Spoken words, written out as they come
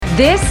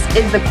This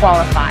is The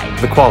Qualified.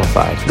 The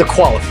Qualified. The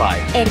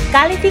Qualified. El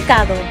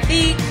Calificado.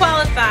 The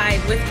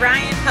Qualified with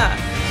Ryan Huff.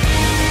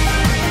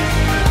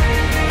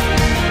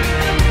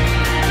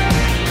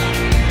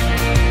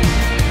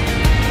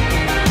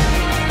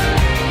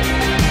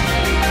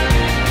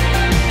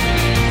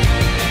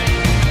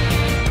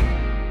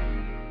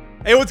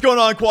 Hey, what's going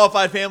on,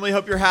 Qualified family?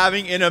 Hope you're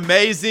having an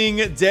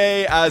amazing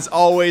day as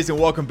always, and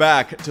welcome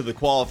back to The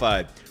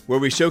Qualified, where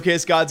we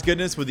showcase God's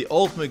goodness with the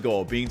ultimate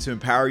goal being to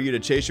empower you to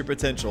chase your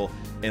potential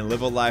and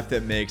live a life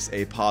that makes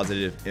a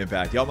positive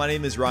impact. Y'all, my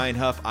name is Ryan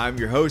Huff. I'm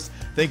your host.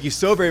 Thank you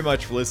so very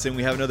much for listening.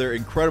 We have another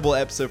incredible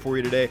episode for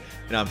you today,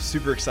 and I'm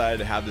super excited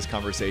to have this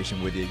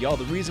conversation with you. Y'all,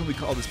 the reason we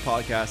call this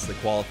podcast The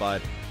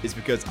Qualified is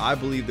because I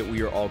believe that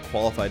we are all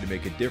qualified to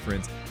make a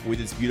difference with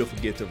this beautiful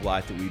gift of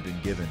life that we've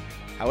been given.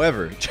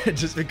 However,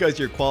 just because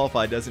you're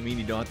qualified doesn't mean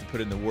you don't have to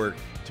put in the work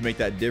to make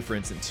that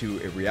difference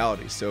into a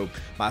reality. So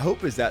my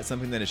hope is that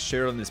something that is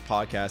shared on this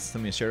podcast,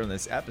 something that's shared on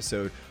this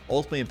episode,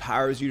 ultimately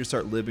empowers you to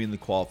start living the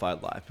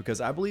qualified life.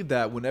 Because I believe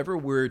that whenever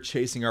we're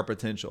chasing our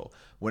potential,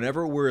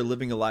 whenever we're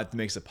living a life that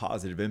makes a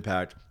positive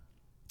impact,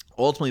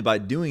 ultimately by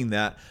doing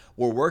that,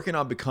 we're working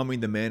on becoming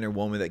the man or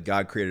woman that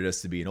God created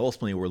us to be. And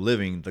ultimately, we're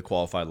living the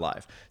qualified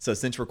life. So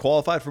since we're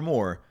qualified for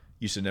more,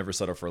 you should never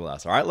settle for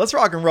less. All right, let's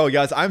rock and roll,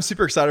 guys. I'm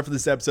super excited for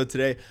this episode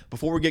today.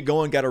 Before we get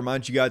going, got to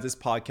remind you guys, this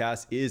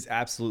podcast is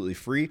absolutely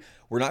free.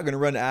 We're not going to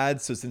run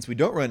ads. So since we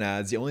don't run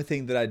ads, the only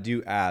thing that I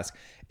do ask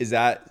is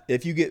that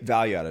if you get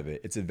value out of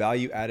it, it's a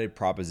value added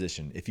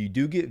proposition. If you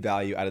do get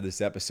value out of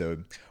this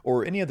episode,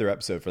 or any other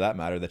episode for that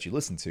matter that you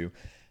listen to,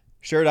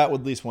 share it out with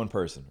at least one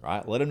person,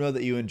 right? Let them know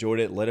that you enjoyed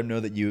it. Let them know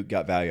that you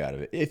got value out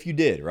of it. If you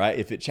did, right?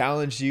 If it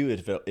challenged you,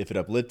 if it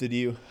uplifted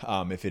you,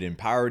 if it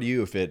empowered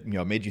you, if it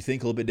made you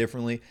think a little bit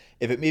differently,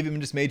 if it maybe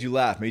even just made you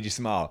laugh, made you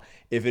smile,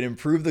 if it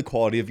improved the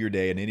quality of your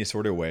day in any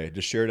sort of way,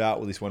 just share it out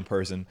with at least one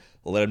person.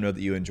 Let them know that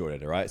you enjoyed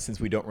it, all right? Since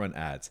we don't run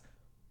ads.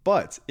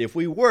 But if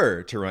we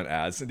were to run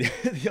ads,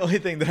 the only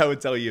thing that I would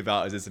tell you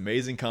about is this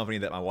amazing company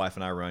that my wife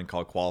and I run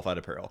called Qualified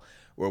Apparel,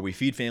 where we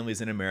feed families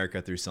in America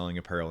through selling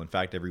apparel. In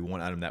fact, every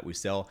one item that we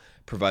sell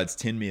provides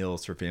 10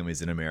 meals for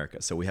families in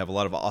America. So we have a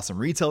lot of awesome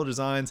retail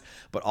designs,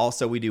 but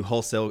also we do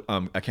wholesale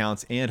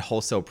accounts and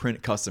wholesale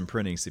print, custom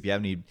printing. So if you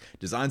have any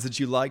designs that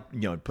you like,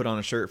 put on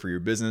a shirt for your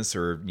business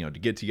or, to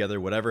get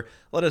together, whatever,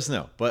 let us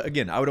know. But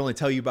again, I would only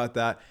tell you about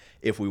that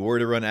if we were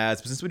to run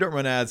ads. But since we don't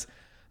run ads,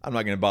 I'm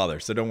not going to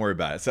bother, so don't worry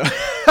about it. So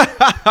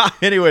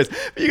anyways,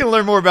 you can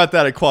learn more about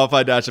that at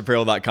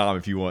qualified-apparel.com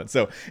if you want.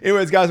 So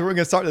anyways, guys, we're going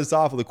to start this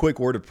off with a quick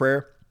word of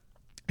prayer,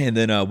 and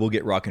then we'll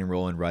get rocking and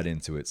rolling right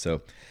into it.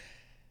 So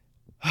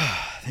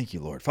thank you,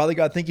 Lord. Father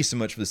God, thank you so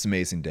much for this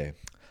amazing day.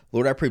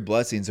 Lord, I pray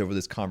blessings over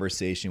this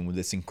conversation with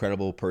this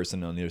incredible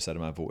person on the other side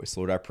of my voice.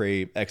 Lord, I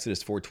pray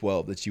Exodus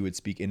 4:12 that you would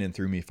speak in and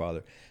through me,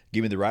 Father.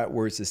 Give me the right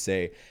words to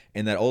say,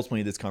 and that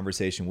ultimately this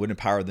conversation would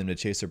empower them to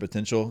chase their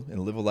potential and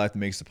live a life that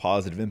makes a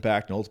positive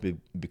impact and ultimately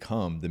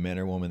become the man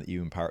or woman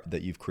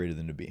that you've created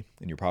them to be.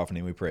 In your powerful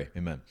name we pray.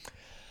 Amen.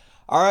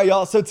 All right,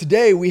 y'all. So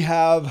today we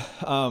have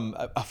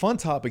a fun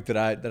topic that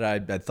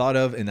I thought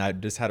of, and I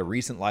just had a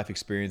recent life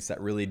experience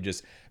that really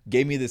just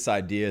gave me this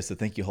idea. So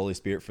thank you, Holy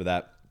Spirit, for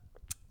that.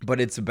 But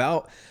it's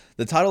about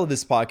the title of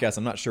this podcast.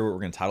 I'm not sure what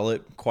we're going to title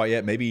it quite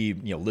yet. Maybe,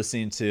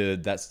 listening to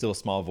that still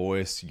small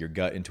voice, your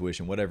gut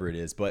intuition, whatever it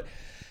is. But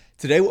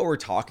today what we're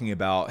talking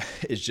about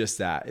is just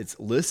that. It's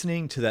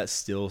listening to that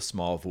still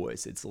small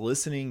voice. It's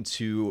listening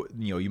to,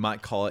 you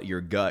might call it your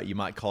gut. You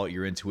might call it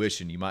your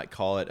intuition. You might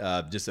call it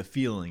just a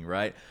feeling,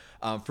 right?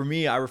 For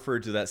me, I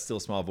refer to that still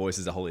small voice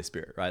as the Holy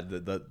Spirit, right?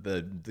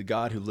 The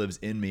God who lives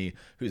in me,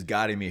 who's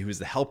guiding me, who's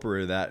the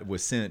helper that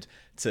was sent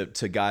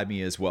to guide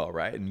me as well,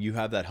 right? And you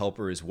have that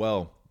helper as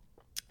well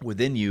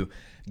within you,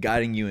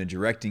 guiding you and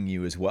directing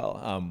you as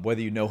well.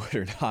 Whether you know it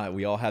or not,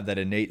 we all have that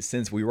innate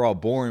sense. We were all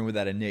born with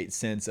that innate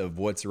sense of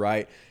what's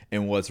right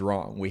and what's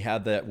wrong.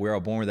 We're all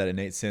born with that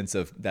innate sense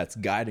of that's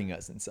guiding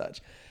us and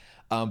such.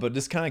 But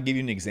just kind of give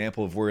you an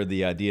example of where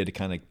the idea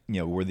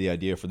where the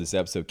idea for this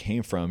episode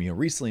came from.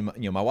 Recently,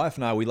 my wife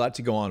and I, we like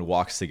to go on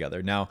walks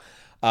together. Now,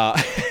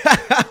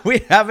 we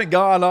haven't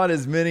gone on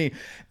as many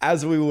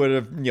as we would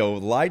have,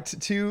 liked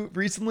to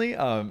recently.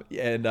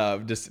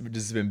 And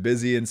just been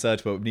busy and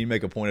such, but we need to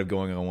make a point of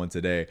going on one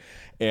today.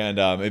 And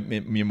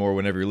me more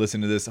whenever you're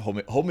listening to this,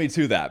 hold me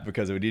to that,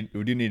 because we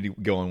do need to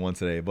go on one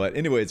today. But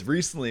anyways,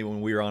 recently when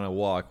we were on a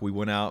walk, we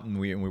went out and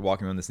we were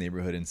walking around this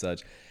neighborhood and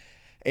such.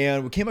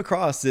 And we came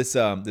across this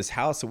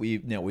house that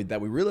we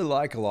really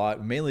like a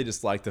lot. Mainly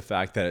just like the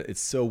fact that it's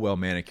so well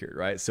manicured,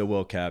 right? So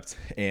well kept,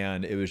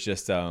 and it was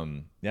just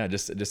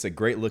just a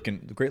great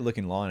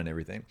looking lawn and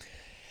everything.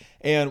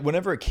 And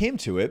whenever it came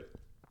to it,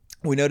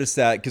 we noticed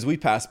that, because we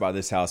passed by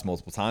this house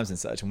multiple times and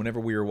such, and whenever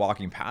we were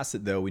walking past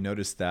it, though, we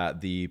noticed that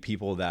the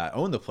people that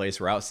own the place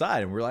were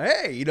outside, and we're like,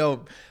 hey,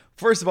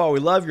 first of all, we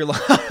love your lawn,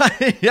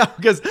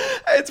 because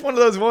it's one of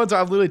those ones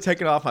where I've literally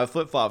taken off my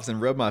flip-flops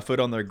and rubbed my foot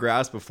on the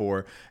grass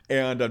before,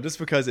 and just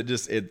because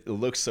it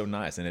looks so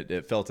nice, and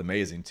it felt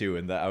amazing too,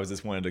 and that I was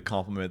just wanted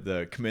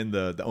to commend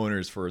the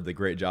owners for the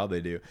great job they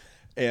do.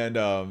 And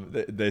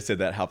they said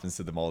that happens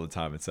to them all the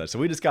time and such. So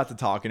we just got to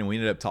talking, and we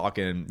ended up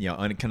talking,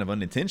 kind of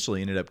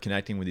unintentionally ended up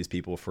connecting with these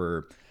people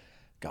for,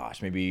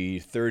 gosh, maybe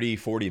 30,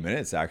 40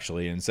 minutes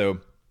actually. And so,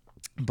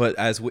 but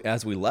as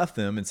we left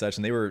them and such,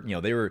 and they were,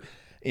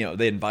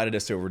 they invited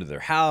us over to their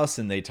house,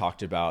 and they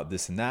talked about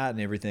this and that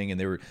and everything. And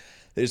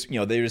they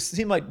just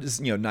seemed like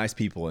just, nice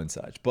people and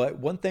such. But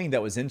one thing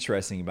that was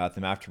interesting about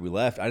them after we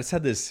left, I just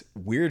had this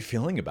weird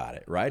feeling about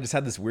it, right? I just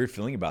had this weird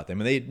feeling about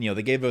them. And they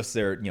gave us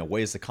their,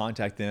 ways to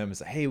contact them. It's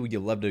like, hey, we'd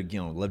love to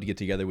get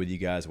together with you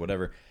guys,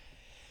 whatever.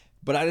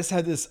 But I just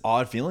had this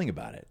odd feeling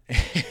about it.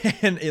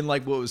 and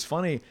like, what was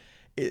funny,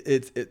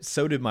 it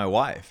so did my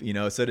wife,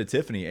 so did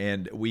Tiffany.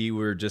 And we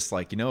were just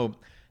like,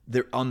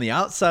 there, on the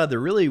outside, there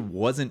really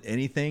wasn't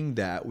anything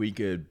that we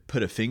could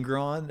put a finger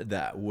on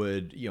that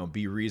would,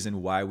 be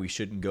reason why we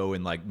shouldn't go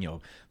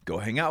and go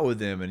hang out with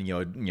them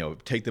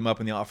and, take them up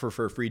on the offer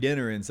for a free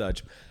dinner and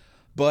such.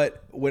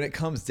 But when it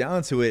comes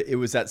down to it, it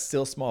was that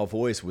still small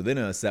voice within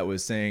us that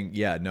was saying,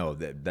 yeah, no,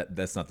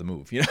 that's not the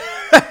move.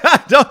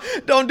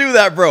 Don't do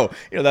that, bro.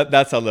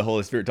 That's how the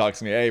Holy Spirit talks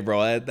to me. Hey,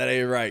 bro, that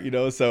ain't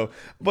right. So,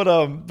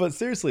 but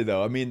seriously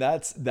though, I mean,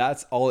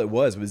 that's all it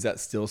was that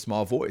still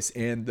small voice.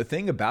 And the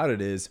thing about it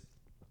is,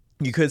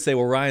 you could say,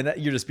 well, Ryan,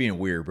 you're just being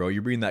weird, bro.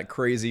 You're being that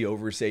crazy,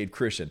 oversaved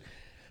Christian.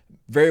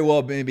 Very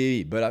well,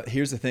 maybe. But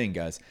here's the thing,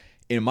 guys.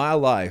 In my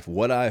life,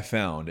 what I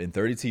found in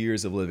 32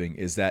 years of living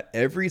is that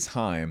every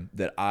time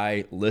that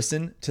I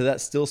listen to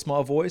that still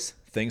small voice,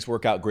 things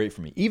work out great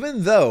for me.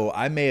 Even though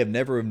I may have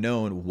never have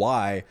known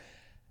why,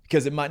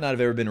 because it might not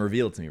have ever been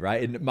revealed to me,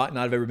 right? It might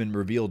not have ever been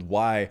revealed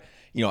why,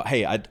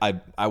 hey,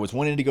 I was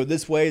wanting to go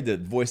this way. The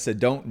voice said,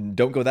 don't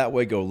go that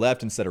way, go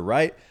left instead of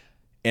right.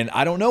 And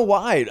I don't know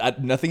why.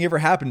 Nothing ever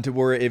happened to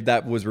where if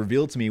that was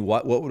revealed to me,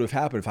 what would have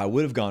happened if I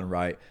would have gone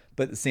right.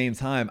 But at the same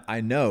time,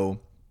 I know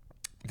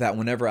that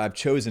whenever I've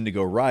chosen to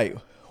go right,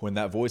 when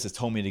that voice has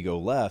told me to go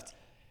left,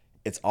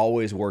 it's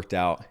always worked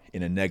out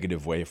in a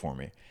negative way for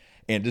me.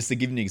 And just to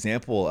give you an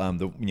example,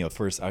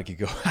 first I could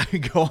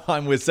go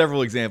on with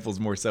several examples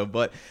more so,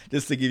 but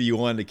just to give you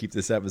one to keep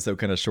this episode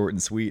kind of short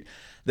and sweet,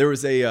 there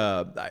was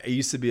I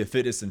used to be a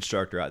fitness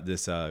instructor at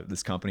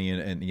this company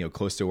and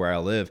close to where I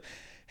live.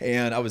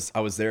 And I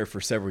was there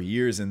for several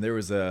years, and there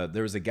was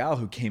a gal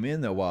who came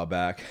in a while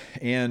back,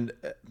 and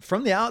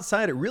from the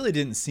outside, it really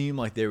didn't seem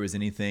like there was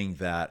anything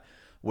that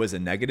was a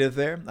negative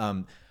there.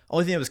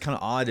 Only thing that was kind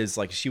of odd is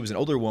like she was an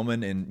older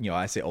woman, and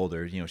I say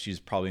older, she's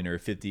probably in her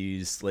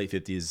 50s, late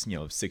 50s,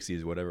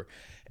 60s, whatever,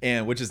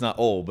 and which is not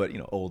old, but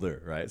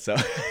older, right? So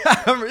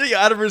I'm really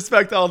out of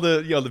respect to all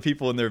the the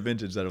people in their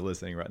vintage that are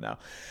listening right now,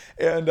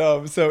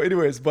 and so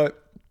anyways,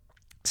 but.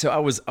 So I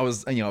was,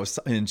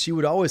 and she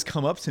would always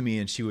come up to me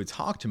and she would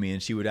talk to me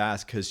and she would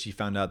ask, because she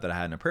found out that I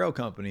had an apparel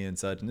company and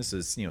such, and this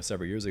is,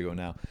 several years ago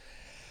now.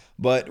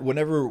 But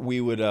whenever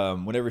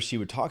she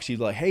would talk, she'd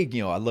like, hey,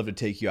 I'd love to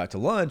take you out to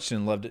lunch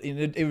and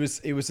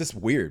it was just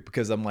weird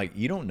because I'm like,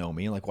 you don't know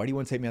me. Like, why do you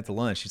want to take me out to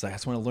lunch? She's like, I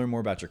just want to learn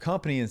more about your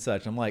company and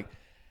such. I'm like,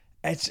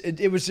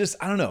 it was just,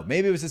 I don't know,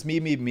 maybe it was just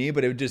me,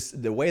 but it was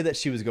just the way that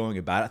she was going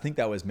about it. I think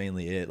that was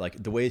mainly it.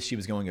 Like the way she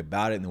was going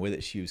about it and the way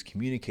that she was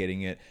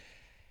communicating it.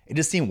 It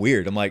just seemed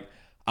weird. I'm like,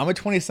 I'm a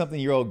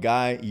 20-something-year-old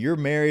guy. You're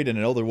married and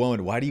an older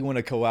woman. Why do you want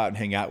to go out and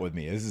hang out with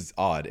me? This is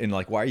odd. And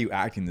like, why are you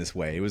acting this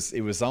way? It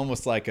was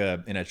almost like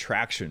an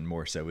attraction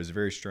more so. It was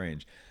very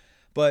strange.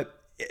 But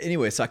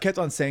anyway, so I kept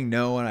on saying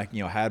no, and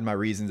I had my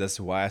reasons as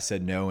to why I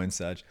said no and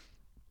such.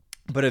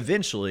 But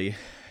eventually,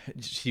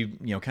 she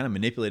kind of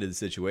manipulated the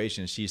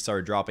situation. She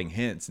started dropping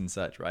hints and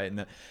such, right?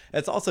 And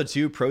that's also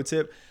too, pro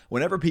tip,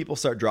 whenever people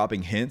start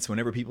dropping hints,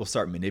 whenever people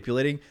start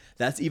manipulating,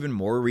 that's even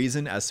more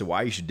reason as to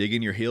why you should dig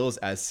in your heels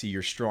as to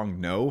your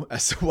strong no,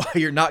 as to why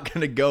you're not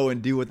going to go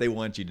and do what they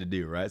want you to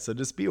do, right? So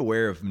just be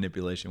aware of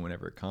manipulation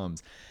whenever it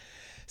comes.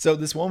 So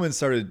this woman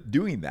started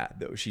doing that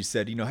though. She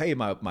said, hey,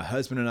 my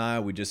husband and I,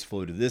 we just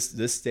flew to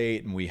this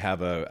state and we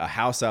have a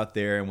house out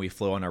there and we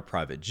flew on our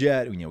private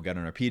jet, got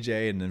on our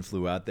PJ and then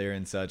flew out there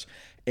and such.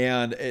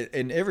 And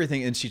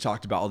everything. And she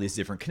talked about all these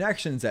different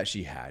connections that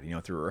she had,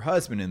 through her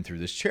husband and through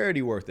this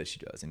charity work that she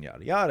does and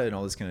yada, yada, and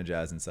all this kind of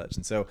jazz and such.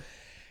 And so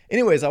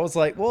anyways, I was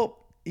like, well,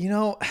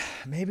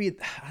 maybe,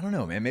 I don't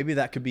know, man, maybe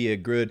that could be a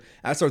good,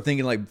 I started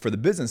thinking like for the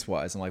business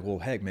wise, I'm like, well,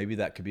 heck, maybe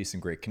that could be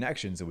some great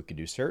connections that we could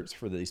do shirts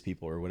for these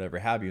people or whatever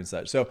have you and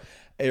such. So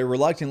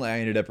reluctantly, I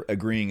ended up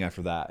agreeing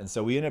after that. And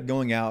so we ended up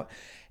going out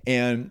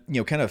and,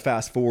 kind of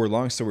fast forward,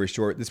 long story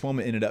short, this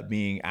woman ended up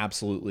being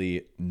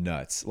absolutely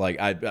nuts. Like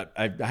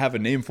I have a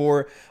name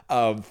for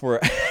a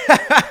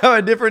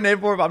different name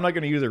for it, but I'm not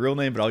going to use a real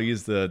name, but I'll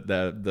use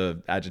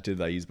the adjective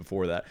that I used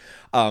before that.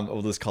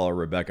 We'll just call her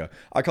Rebecca.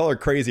 I call her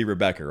Crazy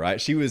Rebecca, right?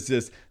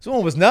 This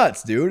woman was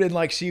nuts, dude. And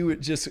like, she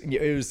would just,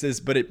 it was this,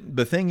 but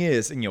the thing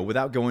is,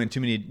 without going into too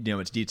many,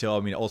 much detail,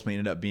 I mean, it ultimately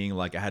ended up being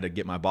like, I had to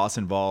get my boss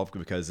involved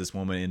because this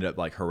woman ended up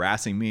like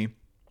harassing me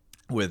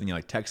with,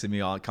 like texting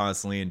me all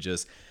constantly and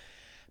just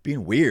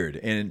being weird.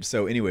 And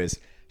so anyways,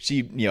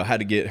 she,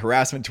 had to get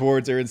harassment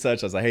towards her and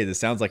such. I was like, hey, this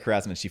sounds like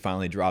harassment. She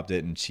finally dropped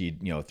it, and she,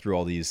 threw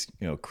all these,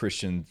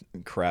 Christian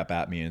crap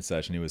at me and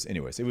such. And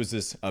it was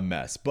just a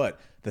mess. But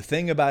the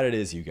thing about it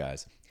is, you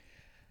guys,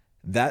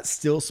 that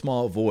still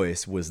small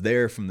voice was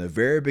there from the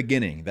very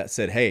beginning that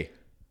said, hey,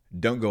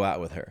 don't go out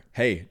with her.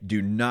 Hey,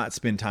 do not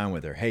spend time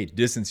with her. Hey,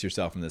 distance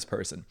yourself from this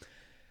person.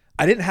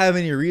 I didn't have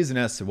any reason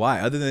as to why,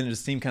 other than it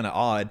just seemed kind of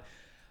odd.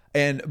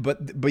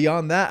 But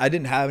beyond that, I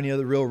didn't have any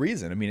other real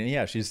reason. I mean,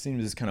 yeah, she just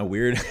seemed just kind of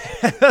weird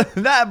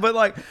but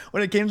like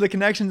when it came to the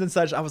connections and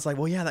such, I was like,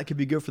 well, yeah, that could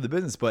be good for the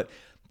business. But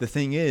the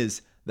thing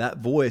is, that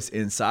voice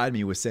inside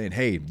me was saying,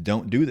 hey,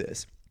 don't do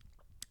this.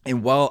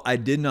 And while I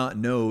did not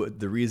know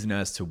the reason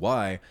as to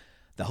why,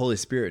 the Holy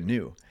Spirit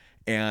knew.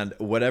 And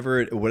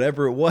whatever it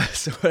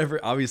was,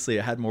 obviously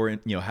it had more,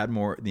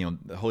 the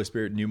Holy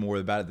Spirit knew more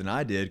about it than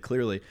I did,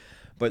 clearly.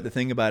 But the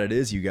thing about it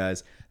is, you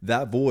guys,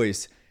 that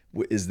voice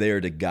is there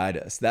to guide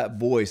us. That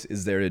voice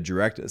is there to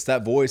direct us.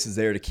 That voice is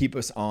there to keep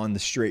us on the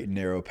straight and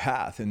narrow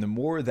path. And the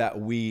more that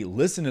we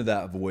listen to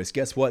that voice,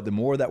 guess what? The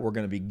more that we're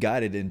going to be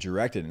guided and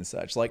directed and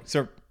such. Like,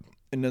 so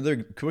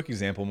another quick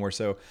example more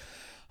so,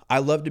 I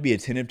love to be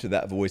attentive to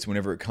that voice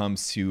whenever it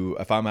comes to,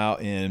 if I'm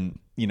out in,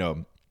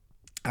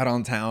 out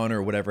on town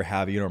or whatever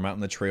have you, or I'm out on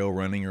the trail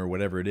running or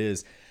whatever it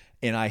is,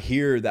 and I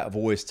hear that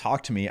voice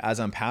talk to me as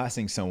I'm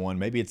passing someone.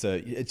 Maybe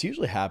it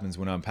usually happens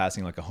when I'm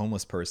passing like a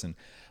homeless person.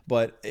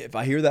 But if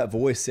I hear that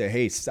voice say,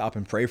 hey, stop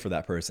and pray for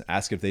that person,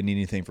 ask if they need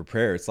anything for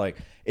prayer. It's like,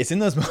 it's in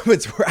those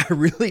moments where I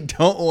really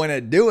don't want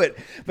to do it.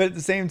 But at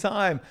the same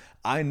time,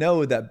 I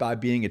know that by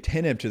being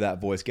attentive to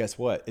that voice, guess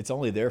what? It's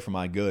only there for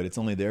my good. It's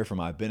only there for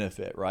my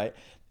benefit, right?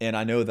 And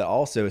I know that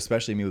also,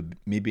 especially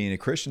me being a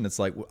Christian, it's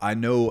like, I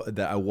know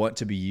that I want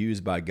to be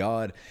used by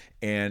God.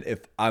 And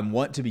if I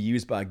want to be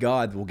used by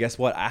God, well, guess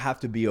what? I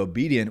have to be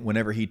obedient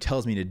whenever he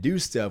tells me to do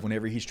stuff,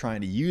 whenever he's trying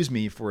to use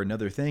me for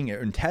another thing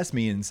and test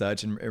me and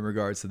such in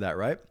regards to that,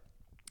 right?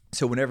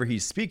 So whenever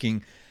he's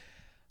speaking,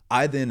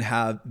 I then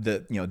have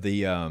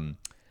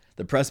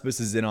the precipice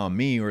is in on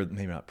me, or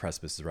maybe not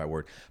precipice is the right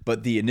word,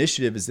 but the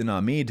initiative is in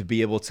on me to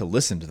be able to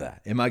listen to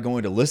that. Am I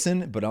going to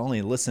listen? But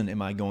only listen,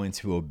 am I going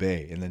to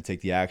obey and then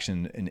take the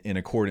action in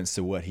accordance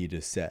to what he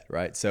just said,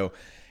 right? So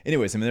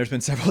anyways, I mean, there's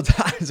been several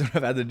times when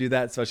I've had to do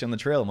that, especially on the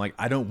trail. I'm like,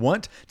 I don't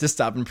want to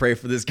stop and pray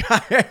for this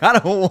guy. I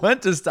don't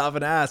want to stop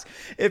and ask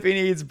if he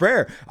needs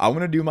prayer. I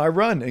want to do my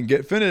run and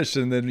get finished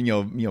and then,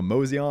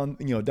 mosey on,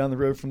 down the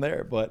road from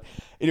there. But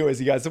anyways,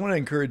 you guys, I want to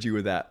encourage you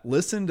with that.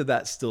 Listen to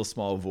that still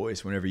small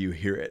voice whenever you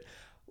hear it.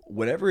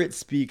 Whatever it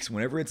speaks,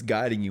 whenever it's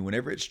guiding you,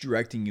 whenever it's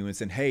directing you and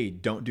saying, hey,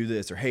 don't do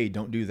this, or hey,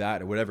 don't do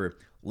that, or whatever,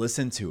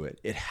 listen to it.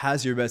 It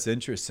has your best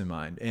interests in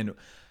mind. And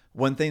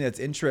one thing that's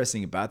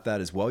interesting about that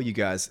as well, you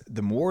guys,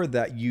 the more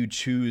that you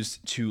choose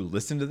to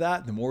listen to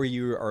that, the more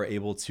you are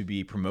able to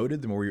be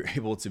promoted, the more you're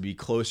able to be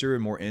closer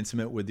and more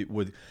intimate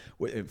with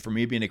for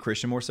me being a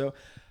Christian more so,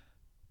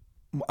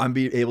 I'm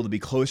being able to be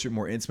closer,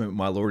 more intimate with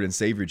my Lord and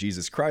Savior,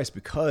 Jesus Christ,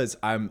 because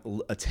I'm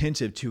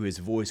attentive to his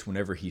voice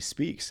whenever he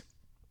speaks.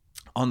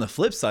 On the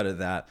flip side of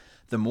that,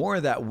 the more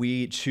that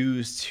we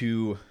choose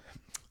to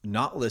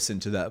not listen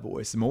to that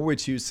voice, the more we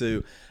choose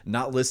to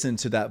not listen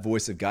to that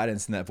voice of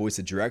guidance and that voice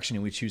of direction,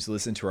 and we choose to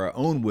listen to our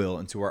own will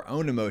and to our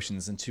own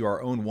emotions and to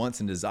our own wants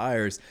and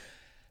desires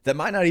that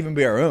might not even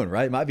be our own,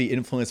 right? It might be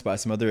influenced by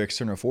some other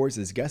external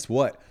forces. Guess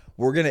what?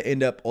 We're going to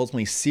end up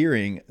ultimately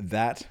searing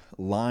that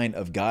line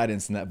of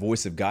guidance and that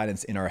voice of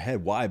guidance in our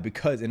head. Why?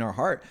 Because in our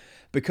heart.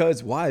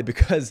 Because why?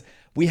 Because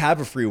we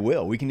have a free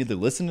will. We can either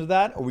listen to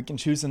that or we can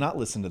choose to not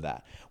listen to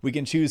that. We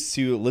can choose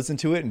to listen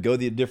to it and go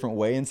the different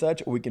way and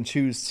such, or we can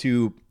choose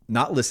to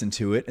not listen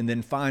to it and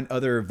then find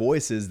other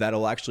voices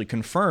that'll actually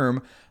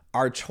confirm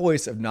our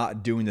choice of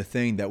not doing the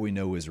thing that we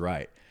know is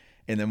right.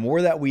 And the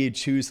more that we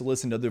choose to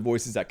listen to other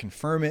voices that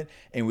confirm it,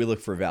 and we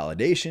look for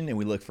validation and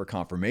we look for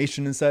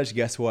confirmation and such,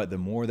 guess what? The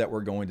more that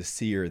we're going to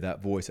sear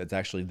that voice that's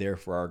actually there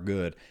for our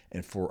good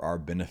and for our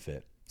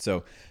benefit.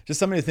 So just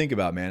something to think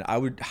about, man. I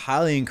would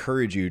highly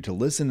encourage you to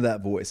listen to that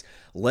voice.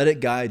 Let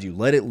it guide you.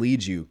 Let it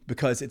lead you,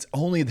 because it's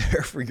only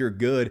there for your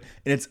good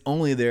and it's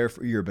only there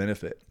for your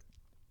benefit.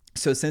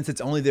 So since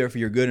it's only there for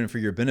your good and for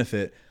your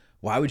benefit,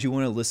 why would you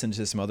want to listen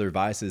to some other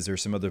voices or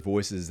some other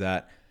voices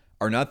that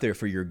are not there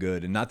for your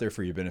good and not there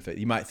for your benefit?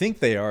 You might think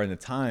they are in the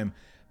time,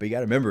 but you got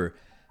to remember,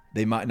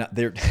 they might not,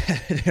 they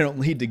don't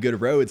lead to good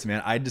roads,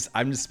 man. I'm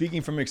just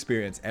speaking from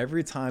experience.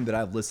 Every time that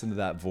I've listened to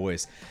that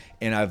voice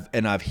and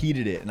I've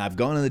heeded it and I've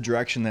gone in the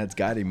direction that's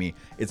guiding me,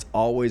 it's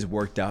always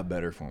worked out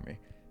better for me.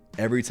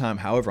 Every time,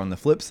 however, on the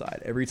flip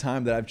side, every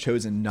time that I've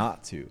chosen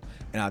not to,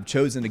 and I've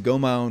chosen to go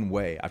my own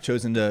way, I've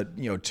chosen to,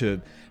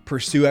 to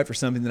pursue after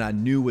something that I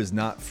knew was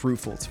not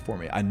fruitful for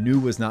me, I knew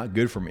was not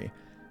good for me,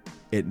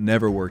 it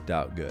never worked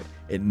out good.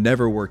 It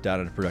never worked out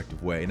in a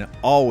productive way. And it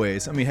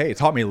always, hey, it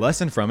taught me a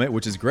lesson from it,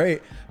 which is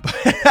great.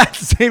 But at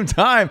the same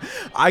time,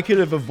 I could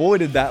have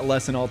avoided that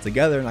lesson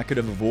altogether, and I could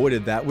have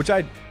avoided that, which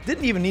I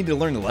didn't even need to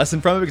learn the lesson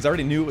from it because I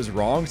already knew it was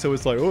wrong. So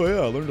it's like, oh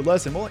yeah, I learned a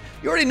lesson. Well,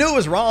 you already knew it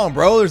was wrong,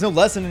 bro. There's no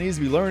lesson that needs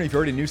to be learned if you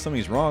already knew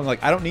something's wrong.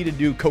 Like, I don't need to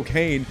do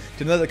cocaine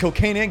to know that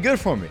cocaine ain't good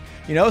for me.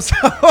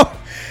 So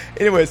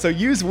anyway, so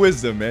use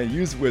wisdom, man.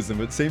 Use wisdom.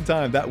 But at the same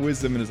time, that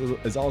wisdom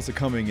is also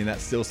coming in that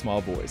still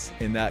small voice,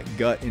 in that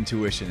gut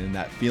intuition, in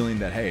that feeling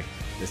that, hey,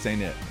 this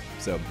ain't it.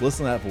 So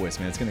listen to that voice,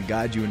 man. It's going to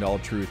guide you into all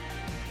truth.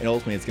 And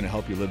ultimately, it's going to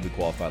help you live the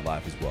qualified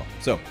life as well.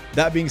 So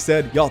that being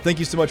said, y'all, thank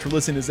you so much for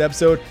listening to this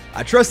episode.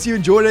 I trust you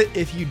enjoyed it.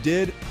 If you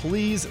did,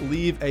 please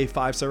leave a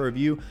 5-star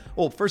review.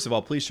 Well, first of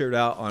all, please share it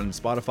out on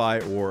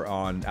Spotify or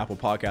on Apple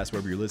Podcasts,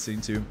 wherever you're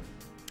listening to.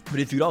 But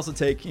if you'd also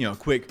take, a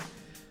quick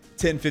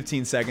 10,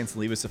 15 seconds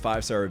and leave us a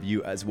 5-star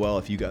review as well,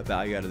 if you got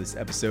value out of this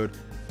episode,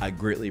 I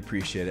greatly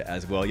appreciate it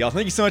as well. Y'all,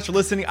 thank you so much for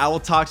listening. I will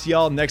talk to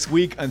y'all next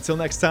week. Until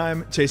next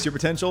time, chase your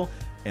potential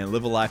and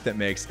live a life that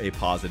makes a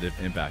positive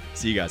impact.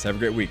 See you guys. Have a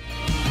great week.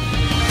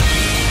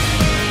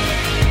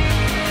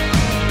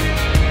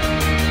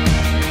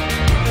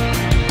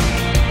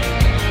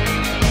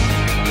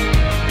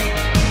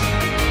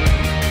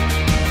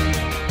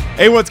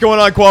 Hey, what's going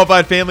on,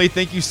 Qualified family?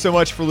 Thank you so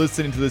much for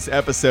listening to this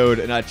episode,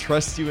 and I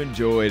trust you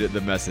enjoyed the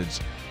message.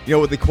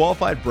 With the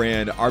Qualified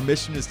brand, our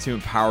mission is to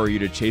empower you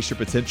to chase your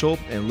potential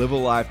and live a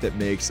life that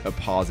makes a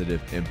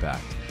positive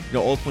impact.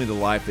 Ultimately the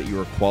life that you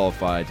are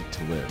qualified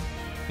to live.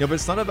 But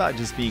it's not about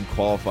just being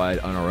qualified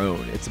on our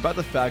own. It's about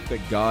the fact that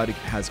God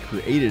has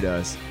created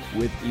us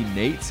with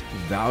innate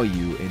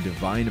value and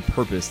divine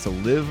purpose to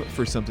live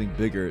for something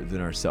bigger than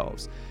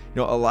ourselves.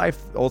 A life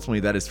ultimately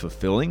that is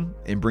fulfilling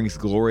and brings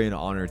glory and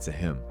honor to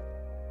Him.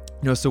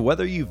 So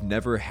whether you've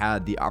never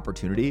had the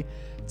opportunity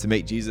to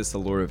make Jesus the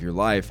Lord of your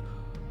life,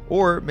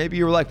 or maybe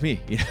you were like me,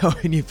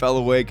 and you fell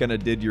away, kind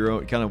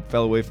of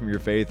fell away from your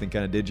faith and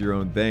kind of did your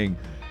own thing,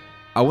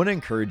 I want to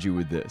encourage you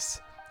with this.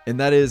 And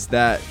that is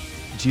that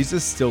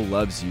Jesus still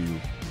loves you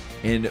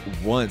and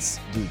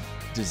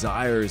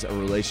desires a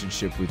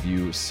relationship with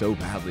you so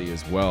badly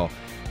as well.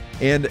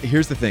 And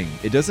here's the thing.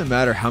 It doesn't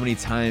matter how many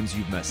times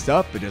you've messed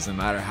up. It doesn't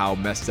matter how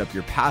messed up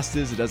your past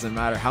is. It doesn't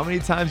matter how many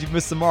times you've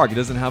missed the mark. It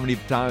doesn't matter how many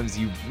times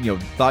you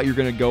thought you were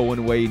going to go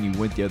one way and you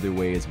went the other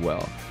way as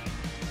well.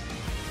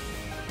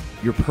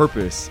 Your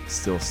purpose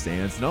still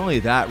stands. Not only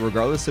that,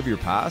 regardless of your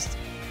past,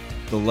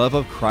 the love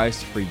of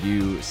Christ for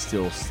you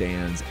still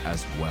stands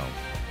as well.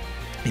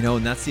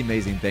 And that's the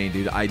amazing thing,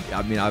 dude.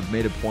 I've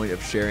made a point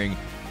of sharing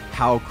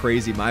how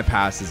crazy my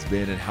past has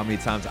been and how many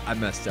times I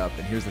messed up.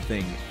 And here's the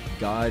thing.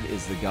 God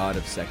is the God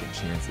of second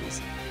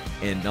chances.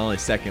 And not only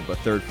second, but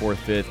third, fourth,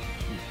 fifth,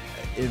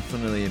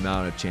 infinitely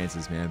amount of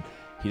chances, man.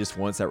 He just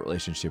wants that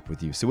relationship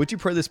with you. So would you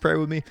pray this prayer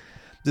with me?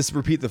 Just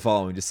repeat the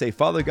following. Just say,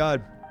 Father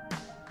God,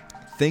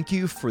 thank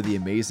you for the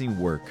amazing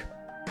work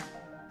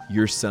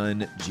your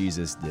son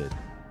Jesus did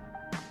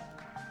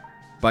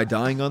by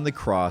dying on the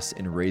cross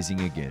and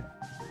raising again,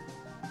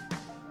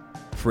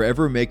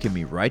 forever making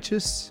me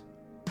righteous,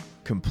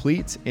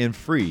 complete, and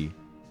free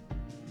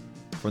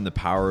from the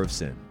power of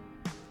sin.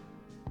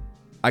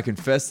 I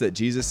confess that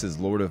Jesus is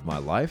Lord of my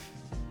life,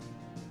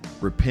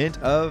 repent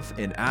of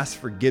and ask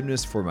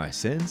forgiveness for my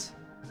sins,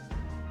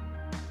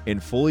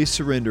 and fully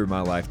surrender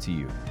my life to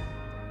you.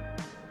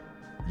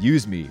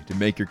 Use me to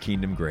make your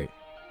kingdom great.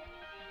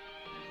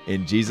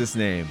 In Jesus'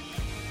 name,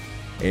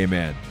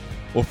 amen.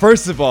 Well,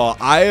 first of all,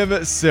 I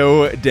am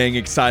so dang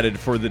excited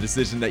for the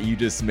decision that you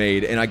just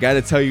made, and I got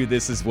to tell you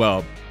this as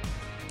well.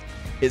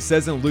 It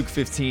says in Luke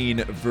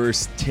 15,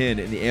 verse 10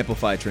 in the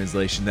Amplified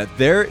translation that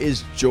there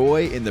is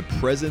joy in the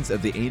presence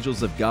of the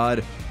angels of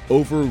God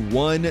over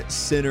one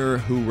sinner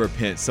who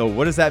repents. So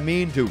what does that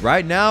mean? Dude,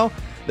 right now,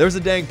 there's a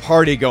dang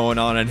party going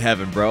on in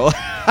heaven, bro.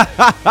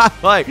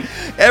 Like,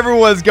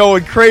 everyone's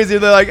going crazy.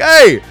 They're like,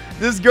 hey,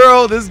 this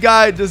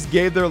guy just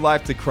gave their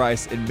life to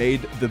Christ and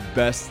made the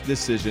best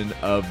decision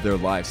of their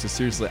life. So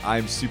seriously,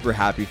 I'm super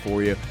happy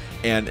for you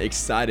and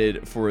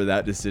excited for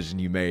that decision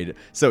you made.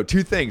 So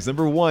 2 things.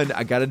 Number 1,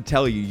 I got to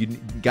tell you, you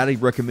got to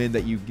recommend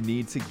that you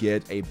need to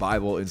get a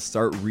Bible and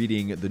start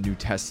reading the New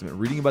Testament,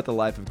 reading about the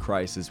life of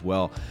Christ as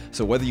well.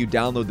 So whether you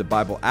download the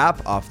Bible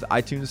app off the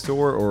iTunes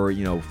store or,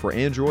 for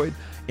Android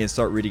and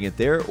start reading it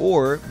there,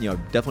 or,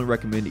 definitely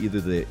recommend either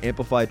the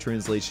Amplified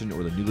translation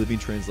or the New Living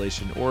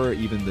translation or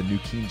even the New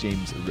King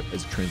James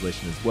as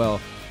translation as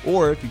well.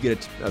 Or if you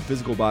get a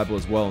physical Bible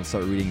as well and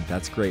start reading,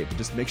 that's great. But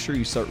just make sure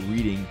you start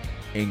reading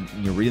and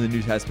reading the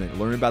New Testament,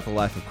 learn about the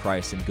life of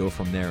Christ, and go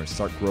from there and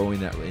start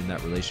growing in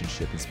that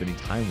relationship and spending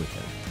time with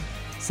Him.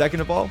 Second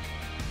of all,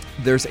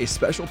 there's a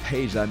special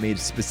page that I made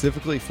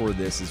specifically for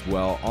this as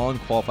well on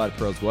Qualified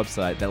Apparel's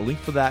website. That link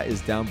for that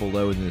is down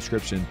below in the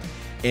description,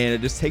 and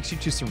it just takes you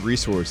to some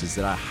resources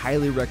that I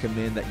highly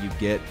recommend that you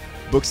get.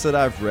 Books that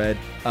I've read,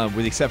 with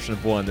the exception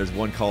of one. There's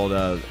one called,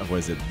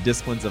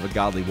 Disciplines of a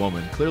Godly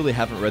Woman. Clearly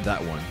haven't read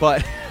that one,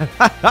 but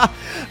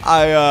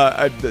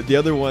the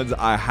other ones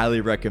I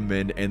highly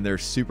recommend, and they're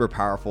super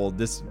powerful.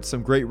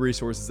 Some great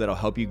resources that'll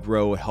help you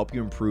grow, help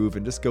you improve,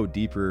 and just go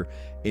deeper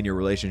in your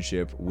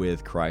relationship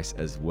with Christ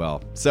as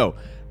well. So,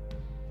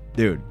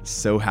 dude,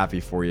 so happy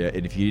for you.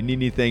 And if you need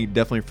anything,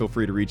 definitely feel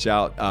free to reach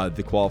out,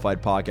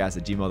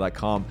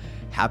 thequalifiedpodcast@gmail.com.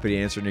 Happy to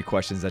answer any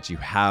questions that you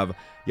have.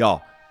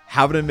 Y'all,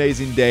 have an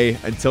amazing day.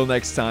 Until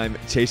next time,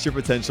 chase your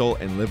potential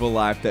and live a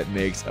life that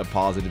makes a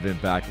positive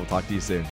impact. We'll talk to you soon.